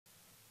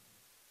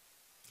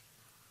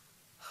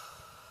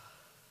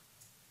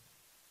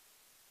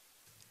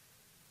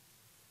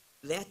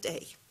that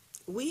day.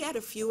 We had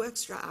a few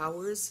extra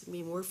hours. I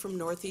mean, we're from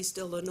Northeast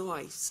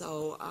Illinois,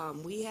 so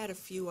we had a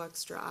few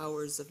extra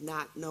hours of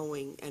not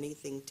knowing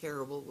anything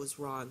terrible was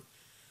wrong.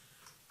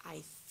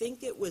 I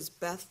think it was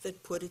Beth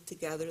that put it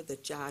together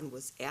that John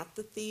was at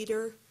the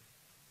theater,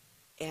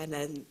 and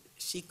then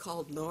she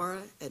called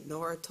Nora, and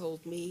Nora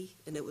told me,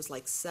 and it was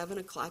like 7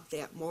 o'clock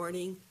that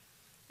morning.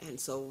 And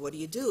so what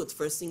do? The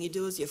first thing you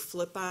do is you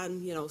flip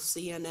on,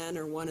 CNN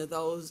or one of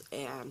those,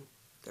 and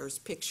there's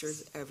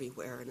pictures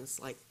everywhere, and it's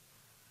like,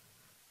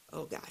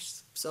 oh gosh.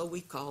 So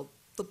we called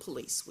the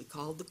police, we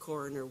called the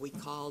coroner, we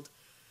called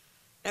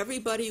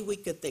everybody we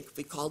could think.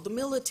 We called the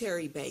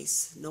military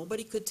base.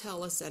 Nobody could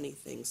tell us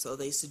anything, so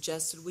they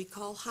suggested we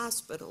call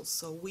hospitals.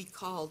 So we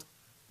called,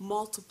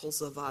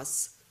 multiples of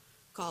us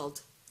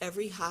called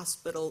every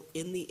hospital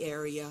in the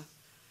area.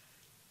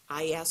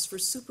 I asked for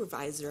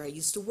supervisor. I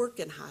used to work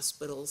in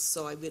hospitals,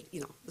 so I would,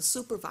 the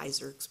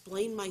supervisor,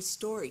 explain my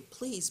story.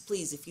 Please,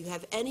 please, if you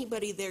have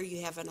anybody there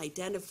you haven't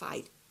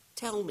identified,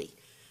 tell me.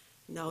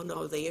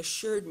 No, they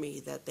assured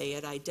me that they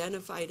had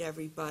identified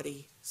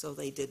everybody, so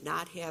they did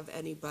not have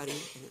anybody.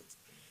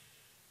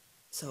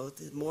 So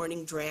the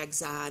morning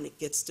drags on. It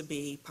gets to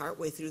be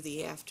partway through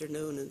the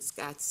afternoon, and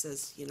Scott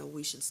says,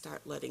 we should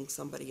start letting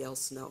somebody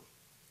else know.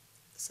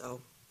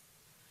 So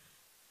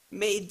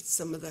made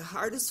some of the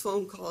hardest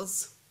phone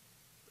calls,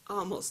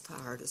 almost the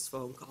hardest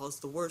phone calls.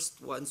 The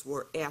worst ones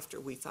were after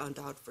we found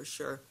out for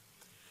sure,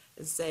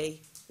 and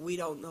say, we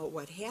don't know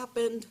what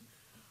happened.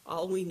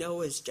 All we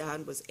know is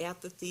John was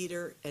at the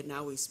theater and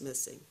now he's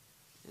missing.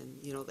 And,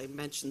 they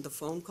mentioned the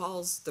phone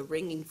calls, the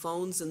ringing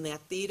phones in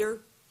that theater.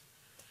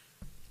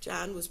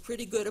 John was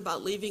pretty good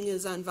about leaving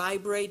his on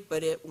vibrate,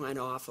 but it went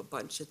off a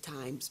bunch of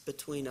times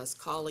between us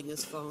calling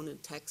his phone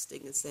and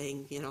texting and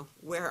saying,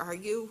 where are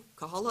you?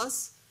 Call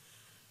us.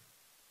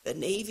 The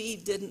Navy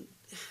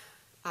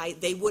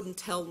they wouldn't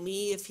tell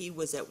me if he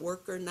was at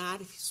work or not,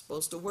 if he's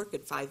supposed to work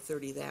at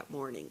 5:30 that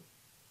morning.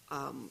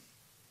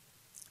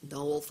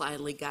 Noel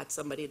finally got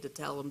somebody to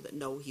tell him that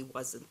no, he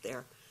wasn't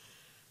there.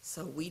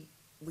 So we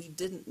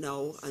didn't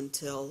know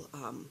until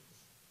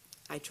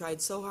I tried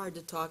so hard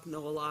to talk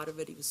Noel out of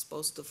it. He was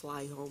supposed to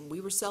fly home.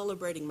 We were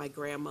celebrating my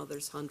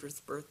grandmother's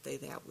 100th birthday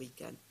that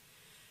weekend.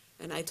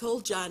 And I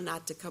told John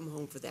not to come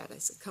home for that. I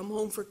said, come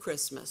home for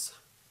Christmas.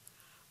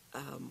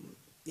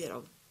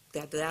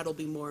 That'll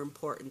be more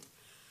important.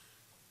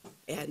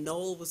 And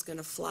Noel was going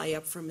to fly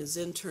up from his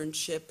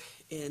internship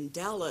in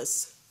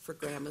Dallas for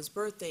Grandma's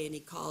birthday, and he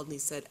called and he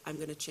said, I'm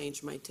going to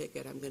change my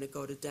ticket. I'm going to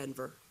go to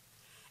Denver.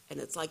 And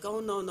it's like, oh,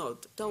 no,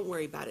 don't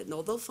worry about it.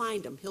 No, they'll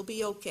find him. He'll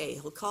be okay.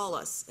 He'll call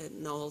us.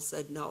 And Noel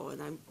said no,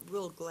 and I'm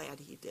real glad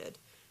he did.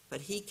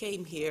 But he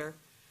came here.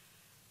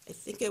 I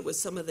think it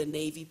was some of the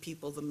Navy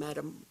people that met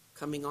him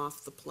coming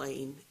off the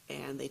plane,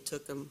 and they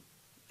took him,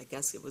 I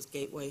guess it was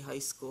Gateway High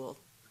School,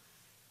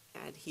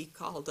 and he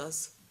called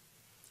us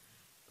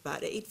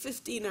about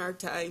 8:15 our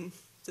time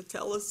to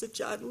tell us that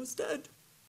John was dead.